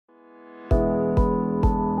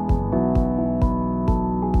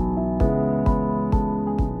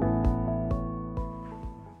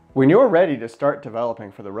When you're ready to start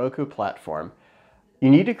developing for the Roku platform,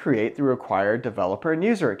 you need to create the required developer and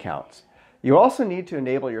user accounts. You also need to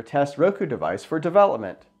enable your test Roku device for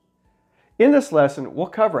development. In this lesson, we'll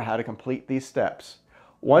cover how to complete these steps.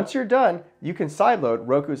 Once you're done, you can sideload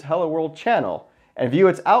Roku's Hello World channel and view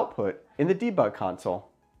its output in the debug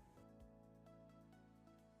console.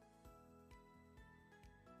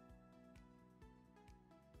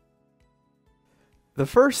 The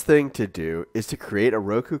first thing to do is to create a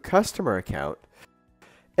Roku customer account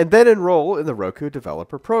and then enroll in the Roku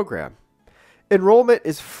developer program. Enrollment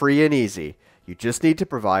is free and easy. You just need to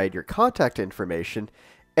provide your contact information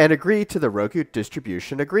and agree to the Roku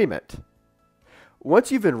distribution agreement. Once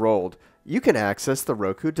you've enrolled, you can access the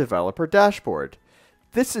Roku developer dashboard.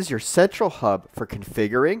 This is your central hub for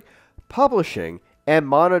configuring, publishing, and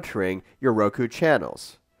monitoring your Roku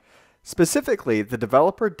channels. Specifically, the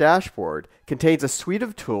developer dashboard contains a suite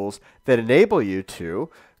of tools that enable you to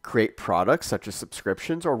create products such as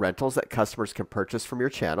subscriptions or rentals that customers can purchase from your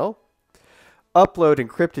channel, upload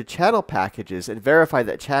encrypted channel packages and verify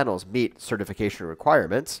that channels meet certification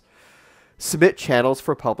requirements, submit channels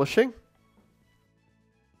for publishing,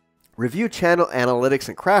 review channel analytics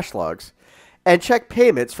and crash logs, and check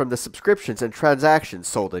payments from the subscriptions and transactions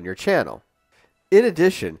sold in your channel. In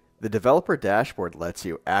addition, the developer dashboard lets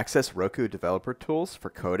you access Roku developer tools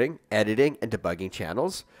for coding, editing, and debugging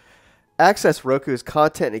channels, access Roku's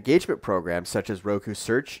content engagement programs such as Roku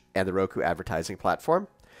Search and the Roku advertising platform,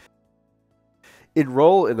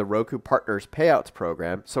 enroll in the Roku Partners Payouts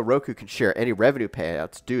program so Roku can share any revenue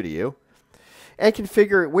payouts due to you, and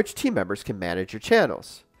configure which team members can manage your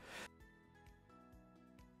channels.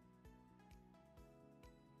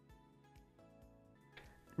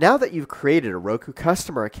 Now that you've created a Roku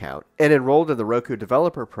customer account and enrolled in the Roku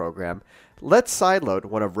developer program, let's sideload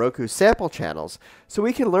one of Roku's sample channels so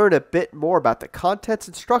we can learn a bit more about the contents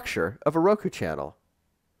and structure of a Roku channel.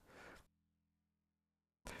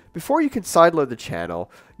 Before you can sideload the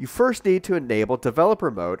channel, you first need to enable developer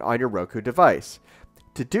mode on your Roku device.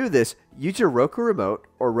 To do this, use your Roku Remote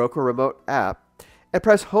or Roku Remote app and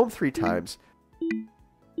press home 3 times,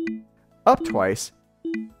 up twice,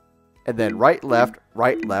 and then right, left,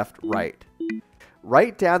 right, left, right.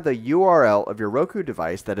 Write down the URL of your Roku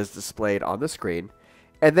device that is displayed on the screen,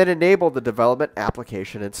 and then enable the Development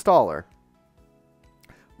Application Installer.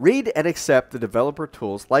 Read and accept the Developer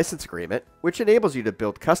Tools License Agreement, which enables you to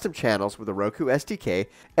build custom channels with the Roku SDK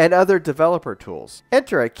and other developer tools.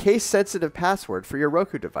 Enter a case-sensitive password for your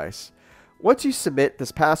Roku device. Once you submit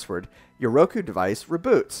this password, your Roku device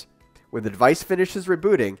reboots. When the device finishes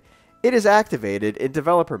rebooting, it is activated in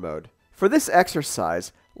developer mode. For this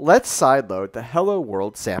exercise, let's sideload the Hello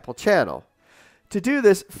World sample channel. To do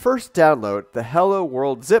this, first download the Hello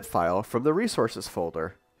World zip file from the Resources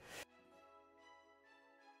folder.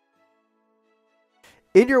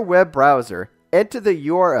 In your web browser, enter the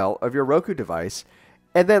URL of your Roku device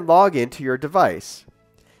and then log into your device.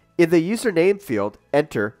 In the username field,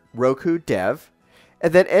 enter Roku Dev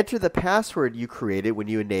and then enter the password you created when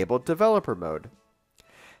you enabled developer mode.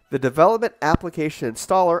 The Development Application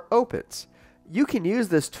Installer opens. You can use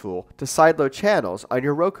this tool to sideload channels on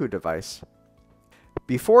your Roku device.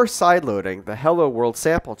 Before sideloading the Hello World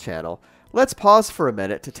sample channel, let's pause for a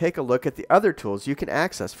minute to take a look at the other tools you can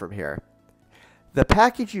access from here. The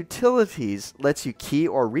Package Utilities lets you key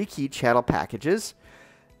or rekey channel packages,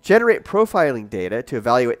 generate profiling data to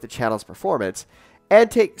evaluate the channel's performance,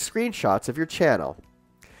 and take screenshots of your channel.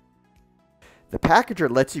 The Packager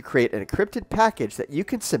lets you create an encrypted package that you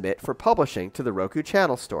can submit for publishing to the Roku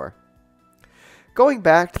Channel Store. Going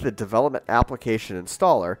back to the Development Application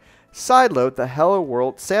Installer, sideload the Hello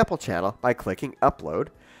World sample channel by clicking Upload,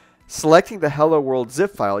 selecting the Hello World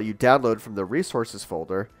zip file you download from the Resources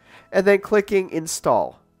folder, and then clicking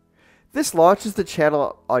Install. This launches the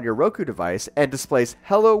channel on your Roku device and displays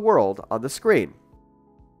Hello World on the screen.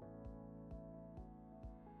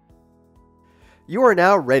 You are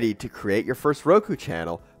now ready to create your first Roku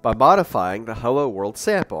channel by modifying the Hello World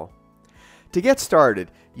sample. To get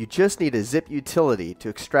started, you just need a zip utility to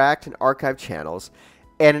extract and archive channels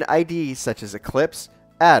and an IDE such as Eclipse,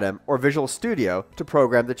 Atom, or Visual Studio to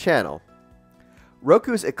program the channel.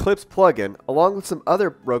 Roku's Eclipse plugin, along with some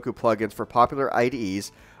other Roku plugins for popular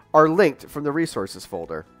IDEs, are linked from the Resources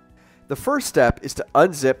folder. The first step is to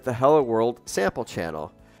unzip the Hello World sample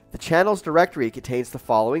channel. The channels directory contains the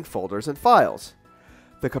following folders and files.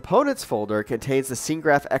 The Components folder contains the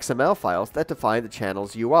SceneGraph XML files that define the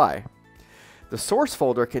channel's UI. The Source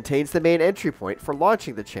folder contains the main entry point for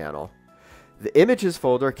launching the channel. The Images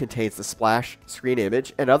folder contains the splash screen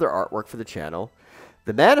image and other artwork for the channel.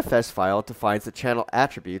 The Manifest file defines the channel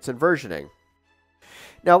attributes and versioning.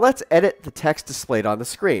 Now let's edit the text displayed on the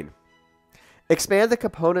screen. Expand the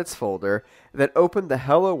Components folder, then open the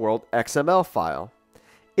Hello World XML file.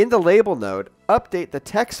 In the Label node, update the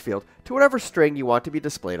text field to whatever string you want to be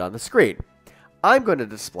displayed on the screen. I'm going to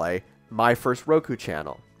display My First Roku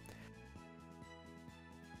Channel.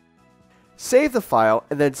 Save the file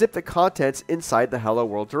and then zip the contents inside the Hello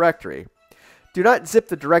World directory. Do not zip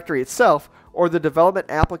the directory itself, or the development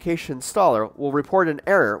application installer will report an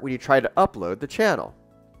error when you try to upload the channel.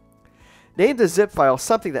 Name the zip file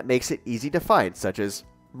something that makes it easy to find, such as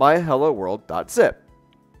myhelloworld.zip.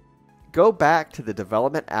 Go back to the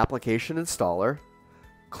development application installer,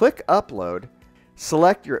 click Upload,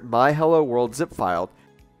 select your My Hello World zip file,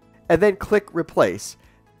 and then click Replace.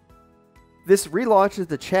 This relaunches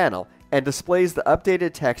the channel and displays the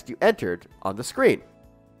updated text you entered on the screen.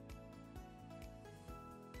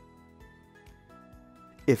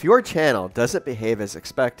 If your channel doesn't behave as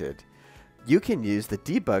expected, you can use the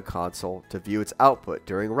debug console to view its output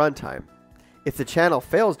during runtime. If the channel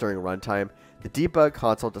fails during runtime, the debug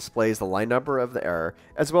console displays the line number of the error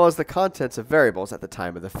as well as the contents of variables at the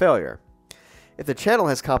time of the failure. If the channel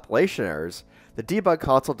has compilation errors, the debug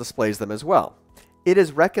console displays them as well. It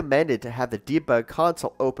is recommended to have the debug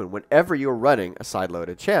console open whenever you are running a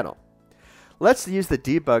sideloaded channel. Let's use the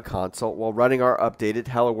debug console while running our updated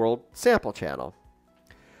Hello World sample channel.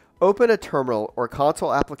 Open a terminal or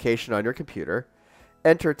console application on your computer,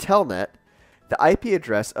 enter telnet, the IP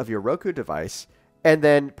address of your Roku device, and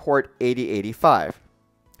then port 8085.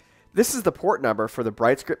 This is the port number for the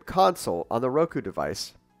BrightScript console on the Roku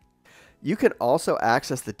device. You can also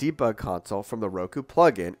access the debug console from the Roku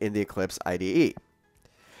plugin in the Eclipse IDE.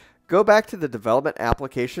 Go back to the development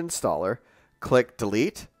application installer, click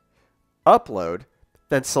Delete, Upload,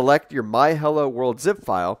 then select your My Hello World zip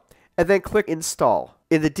file, and then click Install.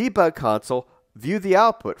 In the debug console, view the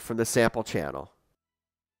output from the sample channel.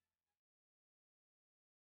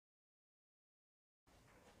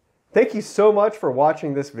 Thank you so much for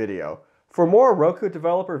watching this video. For more Roku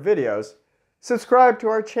developer videos, subscribe to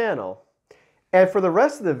our channel. And for the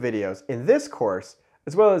rest of the videos in this course,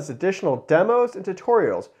 as well as additional demos and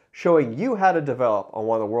tutorials showing you how to develop on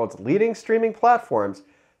one of the world's leading streaming platforms,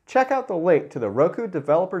 check out the link to the Roku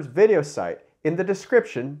Developers video site in the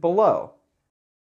description below.